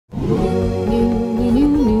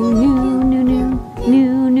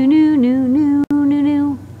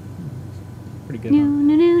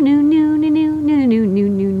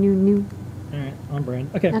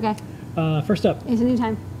first up. It's a new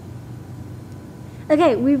time.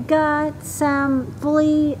 Okay, we've got some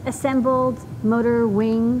fully assembled motor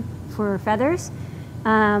wing for feathers.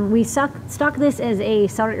 We stock this as a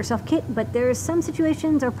solder-it-yourself kit, but there's some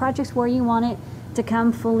situations or projects where you want it to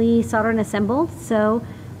come fully soldered and assembled. So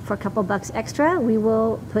for a couple bucks extra, we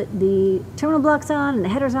will put the terminal blocks on and the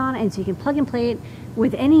headers on, and so you can plug and play it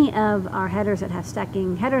with any of our headers that have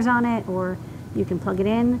stacking headers on it, or you can plug it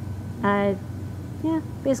in. Yeah,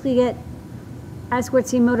 basically get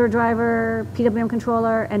I2C motor driver, PWM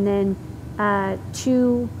controller, and then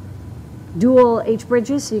 2 dual H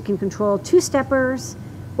bridges, so you can control 2 steppers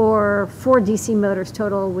or 4 DC motors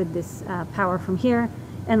total with this power from here.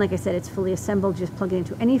 And like I said, it's fully assembled. Just plug it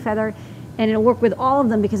into any feather, and it'll work with all of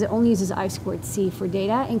them because it only uses I2C for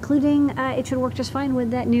data, including it should work just fine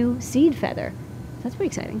with that new seed feather. So that's pretty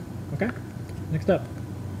exciting. Okay, next up.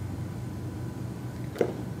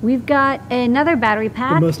 We've got another battery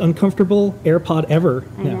pack. The most uncomfortable AirPod ever.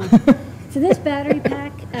 I know. So this battery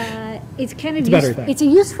pack, it's kind of it's a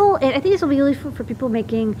useful. I think this will be useful for people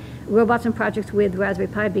making robots and projects with Raspberry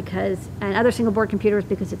Pi and other single board computers,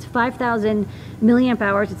 because it's 5,000 milliamp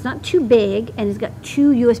hours. It's not too big, and it's got 2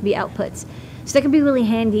 USB outputs. So that can be really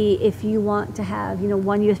handy if you want to have,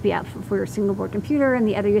 one USB output for your single board computer and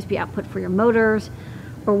the other USB output for your motors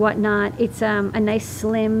or whatnot. It's a nice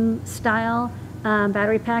slim style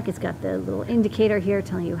battery pack. It's got the little indicator here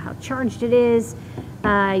telling you how charged it is.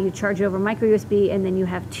 You charge it over micro USB, and then you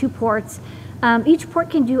have 2 ports. Each port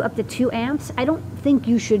can do up to 2 amps. I don't think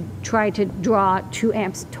you should try to draw 2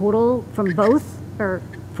 amps total from both, or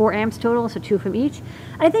 4 amps total, so 2 from each.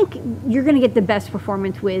 I think you're going to get the best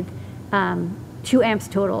performance with 2 amps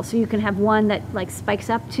total. So you can have one that like spikes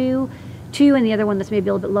up to 2 and the other one that's maybe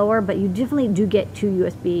a little bit lower, but you definitely do get 2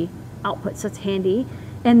 USB outputs, so that's handy.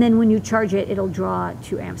 And then when you charge it, it'll draw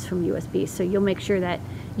 2 amps from USB. So you'll make sure that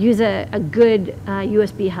use a good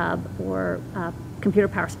USB hub or computer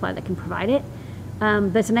power supply that can provide it.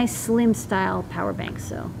 But it's a nice slim style power bank,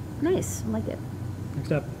 so nice, I like it.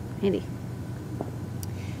 Next up. Handy.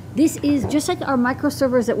 This is just like our micro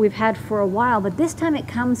servers that we've had for a while, but this time it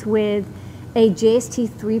comes with a JST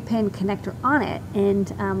 3-pin connector on it.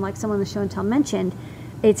 And like someone in the show and tell mentioned,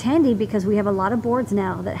 it's handy because we have a lot of boards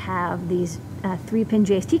now that have these 3-pin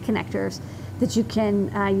JST connectors that you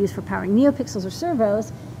can use for powering NeoPixels or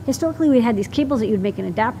servos. Historically, we had these cables that you'd make an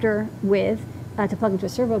adapter with to plug into a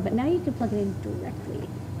servo, but now you can plug it in directly.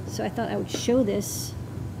 So I thought I would show this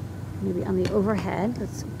maybe on the overhead.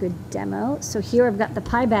 That's a good demo. So here I've got the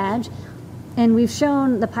Pi badge, and we've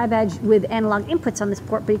shown the Pi badge with analog inputs on this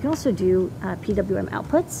port, but you can also do PWM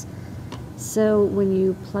outputs. So when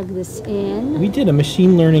you plug this in... We did a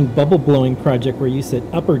machine learning bubble blowing project where you said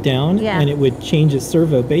up or down, and it would change a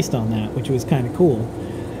servo based on that, which was kind of cool.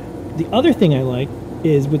 The other thing I like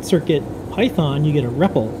is with Circuit Python, you get a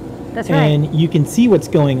REPL. That's right. And you can see what's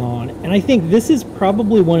going on. And I think this is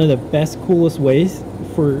probably one of the best, coolest ways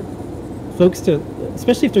for folks to,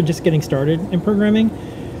 especially if they're just getting started in programming.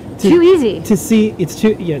 Too easy. To see, it's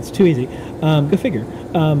too easy. Go figure.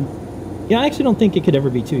 Yeah, I actually don't think it could ever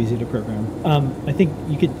be too easy to program. I think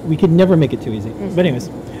we could never make it too easy. But anyways,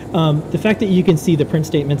 the fact that you can see the print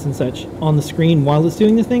statements and such on the screen while it's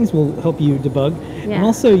doing the things will help you debug. Yeah. And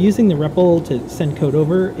also using the REPL to send code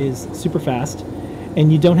over is super fast,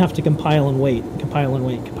 and you don't have to compile and wait.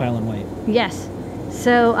 Yes.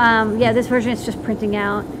 So yeah, this version is just printing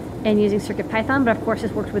out and using Circuit Python, but of course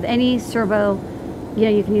this works with any servo.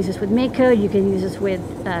 You can use this with MakeCode, you can use this with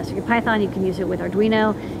Circuit Python, you can use it with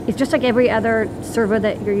Arduino. It's just like every other servo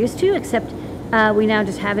that you're used to, except we now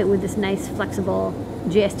just have it with this nice flexible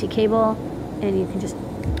JST cable, and you can just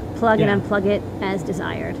plug and unplug it as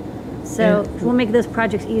desired. So we'll make those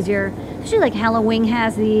projects easier. Especially like FeatherWing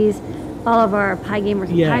has these, all of our Pi Gamers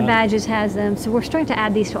and Pi badges has them. So we're starting to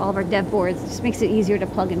add these to all of our dev boards. It just makes it easier to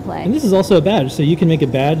plug and play. And this is also a badge, so you can make a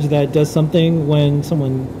badge that does something when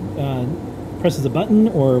someone presses a button,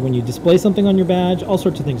 or when you display something on your badge, all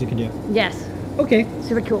sorts of things you can do. Yes. Okay.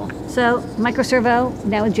 Super cool. So, micro servo,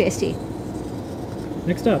 now with JST.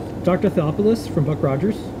 Next up, Dr. Theopolis from Buck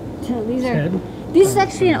Rogers. So this is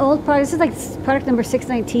actually an old product. This is like product number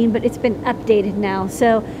 619, but it's been updated now.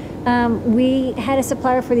 So, we had a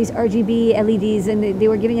supplier for these RGB LEDs, and they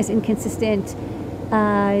were giving us inconsistent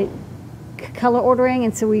color ordering,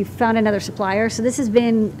 and so we found another supplier. So this has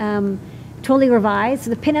been totally revised.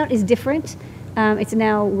 So the pinout is different. It's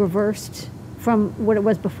now reversed from what it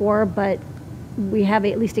was before, but we have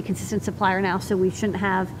at least a consistent supplier now, so we shouldn't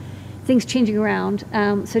have things changing around.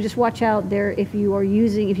 So just watch out there if you've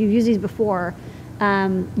used these before,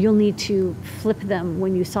 you'll need to flip them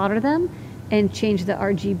when you solder them. and change the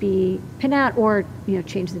RGB pinout, or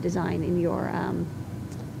change the design in your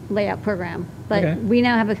layout program. But we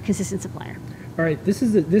now have a consistent supplier. All right, this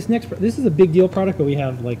is a big deal product, but we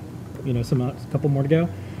have like a couple more to go.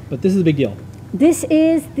 But this is a big deal. This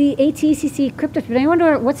is the ATECC crypto chip. I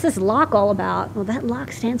wonder, what's this lock all about? Well, that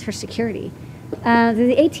lock stands for security.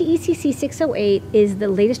 The ATECC 608 is the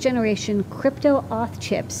latest generation crypto auth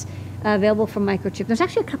chips available from Microchip. There's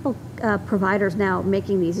actually a couple providers now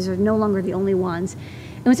making these. These are no longer the only ones.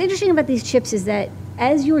 And what's interesting about these chips is that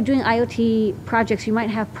as you're doing IoT projects, you might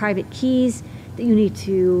have private keys that you need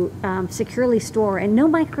to securely store, and no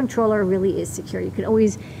microcontroller really is secure. You can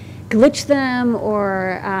always glitch them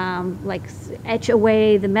or like etch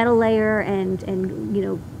away the metal layer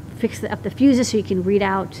and fix up the fuses so you can read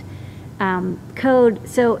out code.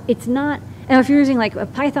 So it's not, and if you're using like a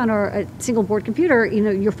Python or a single board computer,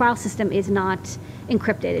 your file system is not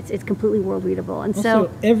encrypted. It's completely world readable. And also,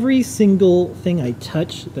 so every single thing I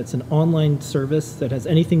touch that's an online service that has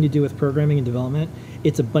anything to do with programming and development,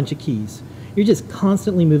 it's a bunch of keys. You're just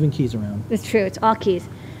constantly moving keys around. It's true. It's all keys.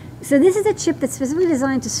 So this is a chip that's specifically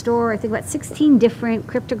designed to store, I think, about 16 different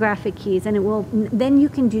cryptographic keys, and then you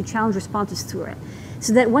can do challenge responses through it.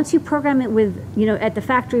 So that once you program it with, at the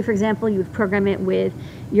factory, for example, you would program it with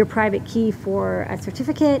your private key for a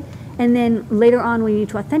certificate, and then later on when you need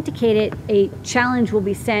to authenticate it, a challenge will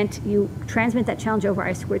be sent. You transmit that challenge over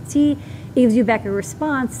I2C. It gives you back a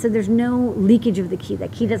response, so there's no leakage of the key.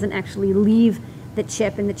 That key doesn't actually leave the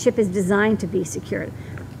chip, and the chip is designed to be secured.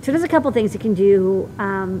 So there's a couple things. It can do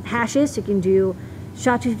hashes. It can do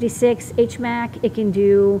SHA-256, HMAC. It can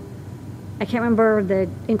do, I can't remember the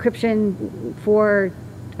encryption for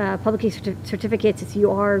public key certificates. It's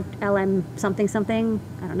URLM something something,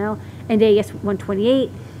 I don't know, and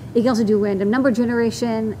AES-128. It can also do random number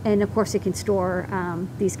generation, and of course it can store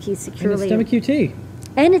these keys securely. And it's STEMMA QT.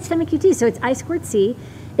 And it's STEMMA QT, so it's I2C.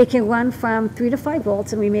 It can run from 3 to 5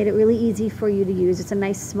 volts, and we made it really easy for you to use. It's a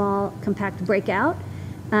nice, small, compact breakout.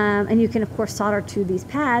 And you can, of course, solder to these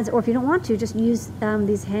pads, or if you don't want to, just use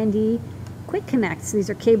these handy quick connects. These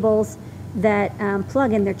are cables that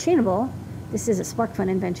plug in. They're chainable. This is a SparkFun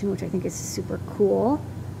invention, which I think is super cool.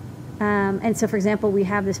 And so, for example, we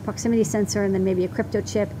have this proximity sensor and then maybe a crypto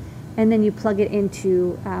chip, and then you plug it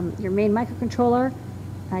into your main microcontroller.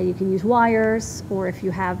 You can use wires, or if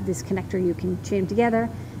you have this connector, you can chain them together.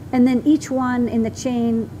 And then each one in the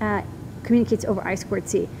chain communicates over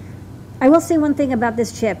I2C. I will say one thing about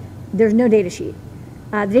this chip. There's no data sheet.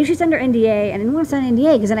 The data sheet's under NDA, and I didn't want to sign an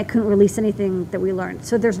NDA because then I couldn't release anything that we learned.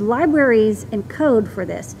 So there's libraries and code for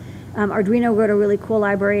this. Arduino wrote a really cool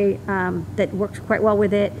library that works quite well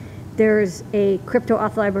with it. There's a crypto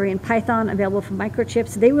auth library in Python available from Microchip.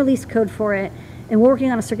 So they released code for it, and we're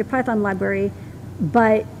working on a CircuitPython library,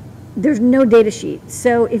 but there's no data sheet.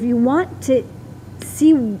 So if you want to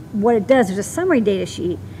see what it does, there's a summary data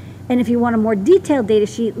sheet. And if you want a more detailed data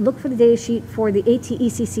sheet, look for the data sheet for the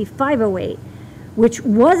ATECC 508, which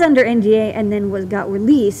was under NDA and then got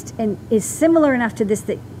released and is similar enough to this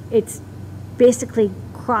that it's basically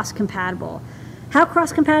cross-compatible. How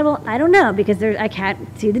cross-compatible? I don't know, because I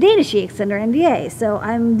can't see the data sheet. It's under NDA. So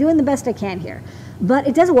I'm doing the best I can here. But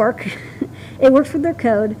it does work. It works with their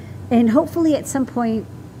code. And hopefully at some point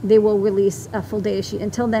they will release a full data sheet.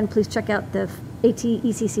 Until then, please check out the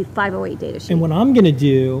ATECC 508 data sheet. And what I'm going to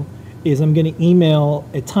do is I'm going to email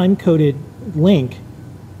a time-coded link.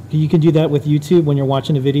 You can do that with YouTube when you're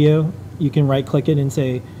watching a video. You can right-click it and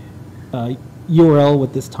say URL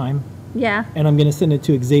with this time. Yeah. And I'm going to send it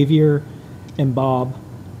to Xavier and Bob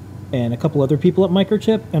and a couple other people at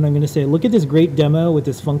Microchip, and I'm going to say, look at this great demo with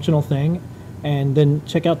this functional thing, and then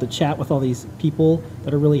check out the chat with all these people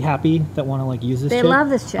that are really happy that want to use this chip. They love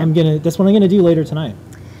this chip. That's what I'm going to do later tonight.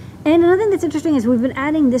 And another thing that's interesting is we've been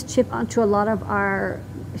adding this chip onto a lot of our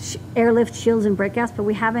airlift shields and breakouts, but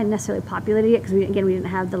we haven't necessarily populated it because, we didn't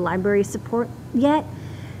have the library support yet.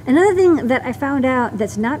 Another thing that I found out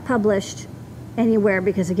that's not published anywhere,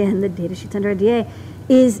 because, again, the data sheet's under NDA,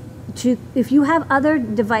 is if you have other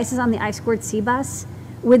devices on the I2C bus,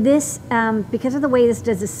 with this, because of the way this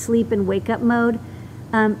does the sleep and wake up mode,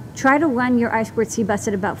 try to run your I2C bus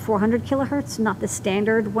at about 400 kilohertz, not the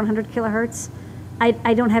standard 100 kilohertz.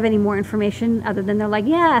 I don't have any more information other than they're like,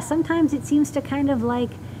 yeah, sometimes it seems to kind of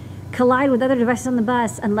collide with other devices on the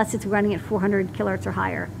bus unless it's running at 400 kilohertz or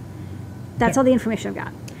higher. That's all the information I've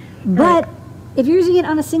got. But if you're using it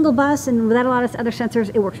on a single bus and without a lot of other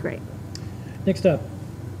sensors, it works great. Next up,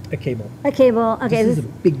 a cable. A cable. Okay, this is a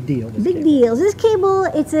big deal. Big deal. This cable,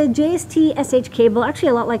 it's a JST SH cable, actually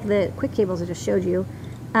a lot like the Qwiic cables I just showed you,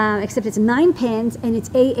 except it's 9 pins and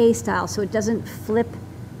it's AA style, so it doesn't flip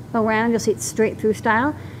around. You'll see it's straight through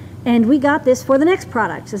style. And we got this for the next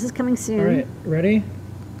product. This is coming soon. All right, ready?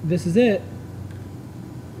 This is it.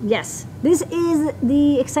 Yes, this is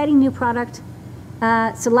the exciting new product.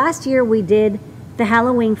 So last year we did the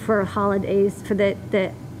Halloween for holidays, for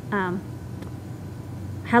the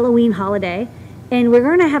Halloween holiday. And we're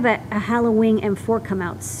going to have a Halloween M4 come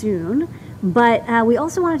out soon. But we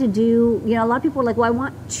also wanted to do, you know, a lot of people were like, well, I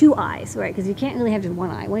want 2 eyes, right? Because you can't really have just 1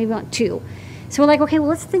 eye. What do you want 2? So we're like, okay, well,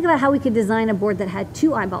 let's think about how we could design a board that had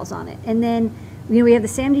 2 eyeballs on it. And then, you know, we have the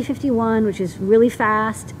SAMD51, which is really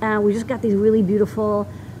fast. We just got these really beautiful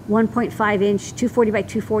 1.5-inch 240 by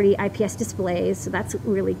 240 IPS displays, so that's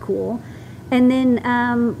really cool. And then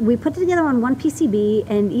we put it together on one PCB,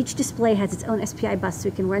 and each display has its own SPI bus, so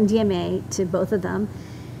we can run DMA to both of them.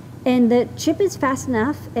 And the chip is fast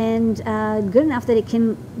enough and good enough that it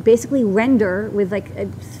can basically render with like a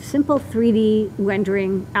simple 3D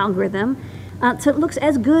rendering algorithm. So it looks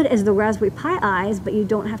as good as the Raspberry Pi eyes, but you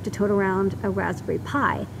don't have to tote around a Raspberry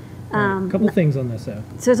Pi. A couple things on this, though.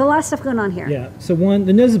 So there's a lot of stuff going on here. Yeah. So one,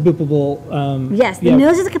 the nose is boopable. Yes, the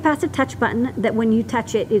nose is a capacitive touch button that when you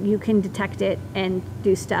touch it, you can detect it and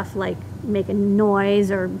do stuff like make a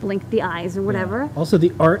noise or blink the eyes or whatever. Yeah. Also,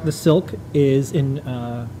 the silk is in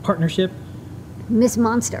partnership. Miss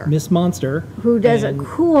Monster. Miss Monster. Who does a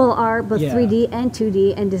cool art, both yeah. 3D and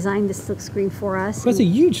 2D, and designed the silk screen for us. That's a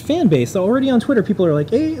huge fan base. So already on Twitter, people are like,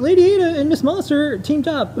 hey, Lady Ada and Miss Monster teamed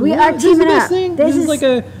up. We are teaming up. This is like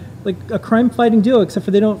a crime-fighting duo, except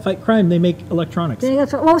for they don't fight crime, they make electronics. Well,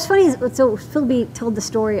 what's funny is, so Philby told the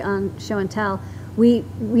story on Show and Tell. We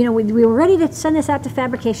were ready to send this out to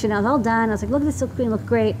fabrication. I was all done. I was like, look at this silk screen, look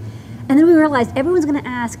great. And then we realized everyone's going to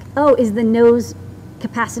ask, oh, is the nose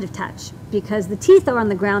capacitive touch? Because the teeth are on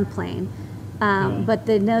the ground plane, but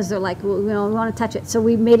the nose are like, well, we want to touch it. So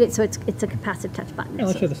we made it so it's a capacitive touch button. Yeah,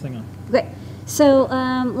 let's show this thing on. Great. So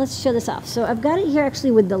let's show this off. So I've got it here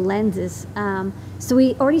actually with the lenses. So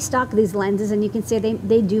we already stock these lenses, and you can see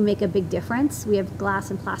they do make a big difference. We have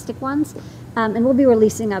glass and plastic ones. And we'll be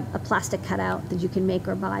releasing a plastic cutout that you can make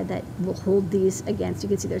or buy that will hold these against. You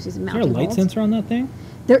can see there's these mounting Is there a light holes. sensor on that thing?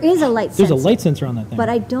 There is a light sensor. There's a light sensor on that thing. But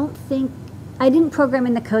I didn't program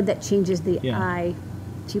in the code that changes the eye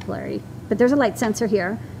pupillary. But there's a light sensor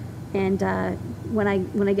here. And when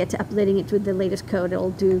I get to updating it with the latest code,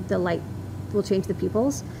 it'll do the light, will change the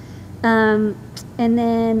pupils. And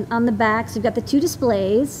then on the back, so you've got the 2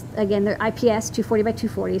 displays. Again, they're IPS 240 by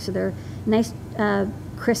 240, so they're nice,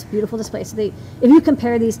 crisp, beautiful displays. So if you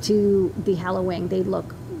compare these to the Halloween, they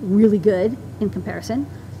look really good in comparison.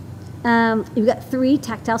 You've got 3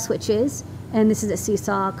 tactile switches, and this is a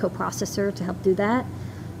Seesaw coprocessor to help do that.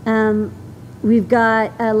 We've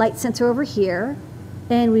got a light sensor over here,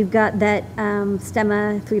 and we've got that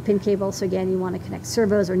STEMMA 3-pin cable. So again, you want to connect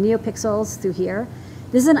servos or NeoPixels through here.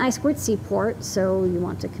 This is an I2C port, so you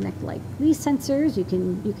want to connect like these sensors. You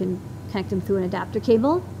can connect them through an adapter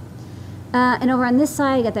cable. And over on this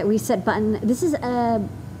side, you got that reset button. This is a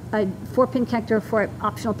 4-pin connector for an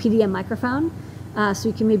optional PDM microphone. So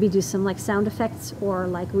you can maybe do some like sound effects or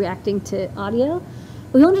like reacting to audio.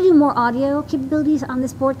 We want to do more audio capabilities on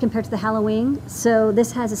this board compared to the Halloween. So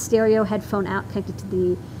this has a stereo headphone out connected to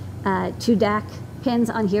the 2 DAC pins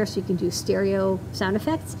on here, so you can do stereo sound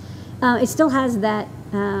effects. It still has that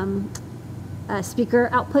speaker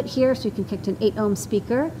output here, so you can connect an 8-ohm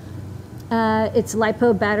speaker. It's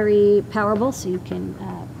LiPo battery powerable, so you can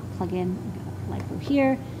plug in LiPo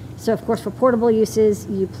here. So of course for portable uses,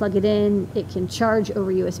 you plug it in, it can charge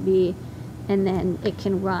over USB, and then it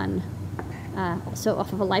can run also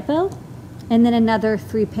off of a LiPo. And then another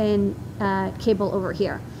 3-pin cable over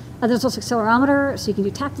here. There's also accelerometer, so you can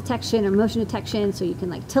do tap detection or motion detection, so you can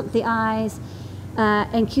like tilt the eyes.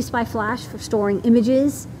 And QSpy Flash for storing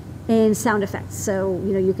images and sound effects. So,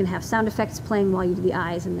 you can have sound effects playing while you do the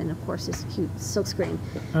eyes, and then, of course, this cute silk screen.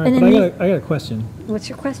 All right, but I got a question. What's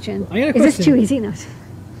your question? I got a question. Is this too easy? No.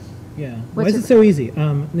 Yeah. Why is it so easy?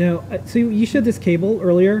 No, so you showed this cable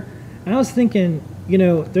earlier, and I was thinking,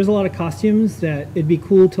 there's a lot of costumes that it'd be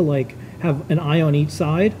cool to, like, have an eye on each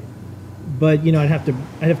side, but, I'd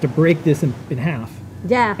have to break this in half.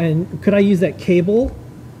 Yeah. And could I use that cable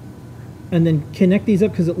and then connect these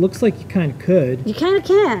up, because it looks like you kind of could. You kind of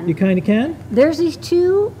can. You kind of can? There's these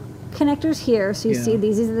 2 connectors here, so you see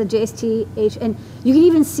these are the JST SH, and you can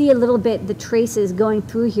even see a little bit the traces going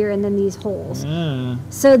through here, and then these holes.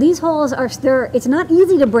 So these holes it's not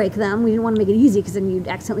easy to break them. We didn't want to make it easy because then you'd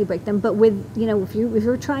accidentally break them, but with, if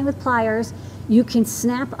you're trying with pliers, you can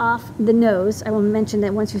snap off the nose. I will mention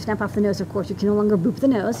that once you snap off the nose, of course, you can no longer boop the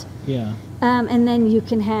nose. Yeah. And then you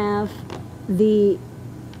can have the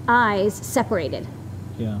eyes separated.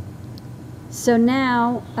 Yeah. So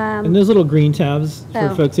now, and those little green tabs for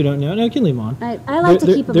Oh. folks who don't know, no, you can leave them on. I like to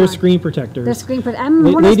keep them They're on. screen protectors. They're screen protectors. I'm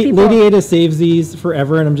one of those Lady, people. Lady Ada saves these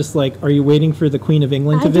forever, and I'm just like, are you waiting for the Queen of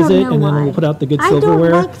England to I don't visit, know and then why. we'll put out the good I don't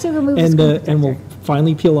silverware, like to remove the and screen and we'll protector.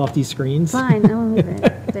 finally peel off these screens. Fine, I'll move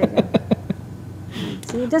it. There you go.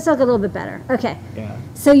 See, it does look a little bit better. Okay. Yeah.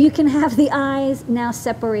 So you can have the eyes now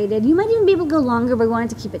separated. You might even be able to go longer, but we wanted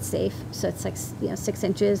to keep it safe. So it's like 6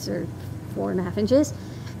 inches or 4.5 inches,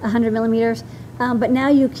 100 millimeters. But now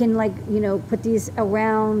you can put these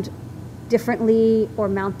around differently or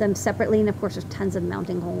mount them separately. And of course, there's tons of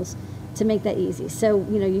mounting holes to make that easy. So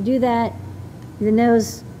you do that. The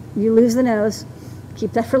nose, you lose the nose.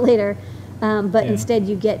 Keep that for later. But instead,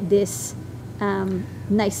 you get this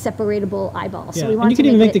nice separatable eyeball. So Yeah, we and want you to can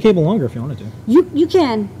even make it, the cable longer if you wanted to. You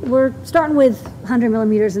can. We're starting with 100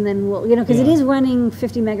 millimeters, and then we'll because it Yeah. is running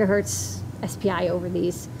 50 megahertz SPI over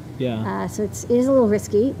these. Yeah. So it is a little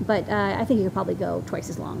risky, but I think you could probably go twice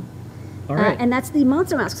as long. All right. And that's the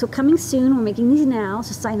monster mask. So coming soon. We're making these now.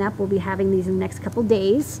 So sign up. We'll be having these in the next couple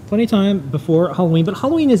days. Plenty of time before Halloween, but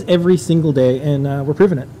Halloween is every single day, and we're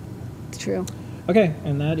proving it. It's true. Okay,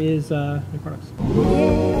 and that is new products.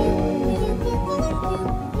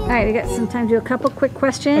 All right, we got some time to do a couple quick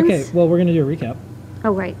questions. Okay, well, we're going to do a recap.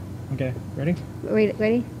 Oh, right. Okay, ready?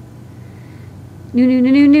 Ready?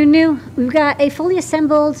 New. We've got a fully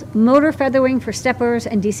assembled motor FeatherWing for steppers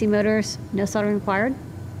and DC motors. No soldering required.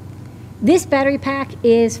 This battery pack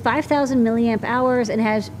is 5,000 milliamp hours and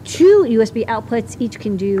has 2 USB outputs. Each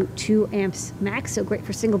can do 2 amps max, so great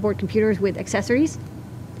for single board computers with accessories.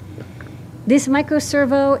 This micro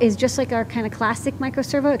servo is just like our kind of classic micro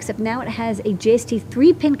servo, except now it has a JST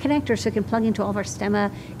 3-pin connector, so it can plug into all of our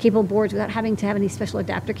STEMMA cable boards without having to have any special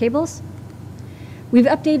adapter cables. We've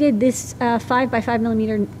updated this 5 by 5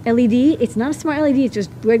 millimeter LED. It's not a smart LED, it's just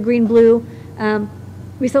red, green, blue.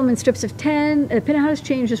 We sell them in strips of 10. The pinout has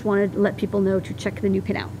changed, just wanted to let people know to check the new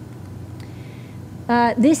pinout.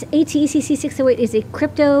 This ATECC608 is a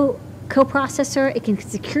crypto coprocessor. It can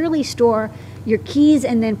securely store your keys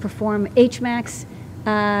and then perform HMAX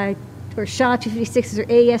or SHA-256s or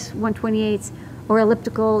AES-128s or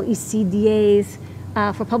elliptical ECDAs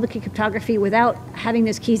for public key cryptography without having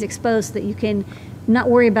those keys exposed, so that you can not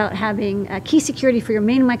worry about having key security for your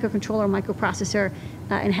main microcontroller or microprocessor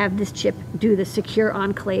and have this chip do the secure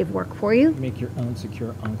enclave work for you. Make your own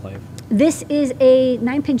secure enclave. This is a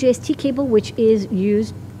 9-pin JST cable, which is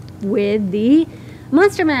used with the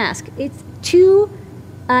Monster Mask. It's two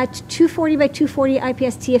 240 by 240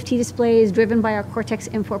 IPS TFT displays driven by our Cortex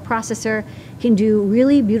M4 processor. Can do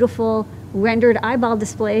really beautiful rendered eyeball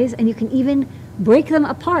displays, and you can even break them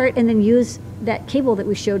apart and then use that cable that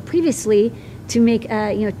we showed previously to make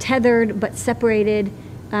tethered but separated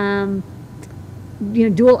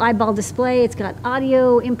dual eyeball display. It's got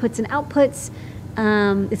audio inputs and outputs.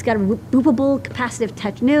 It's got a boopable capacitive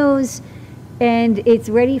touch nose, and it's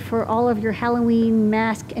ready for all of your Halloween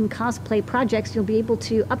mask and cosplay projects. You'll be able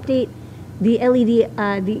to update the LED,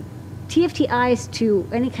 the TFT eyes to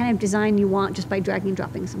any kind of design you want just by dragging and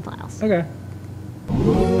dropping some files. Okay.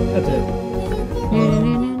 That's it.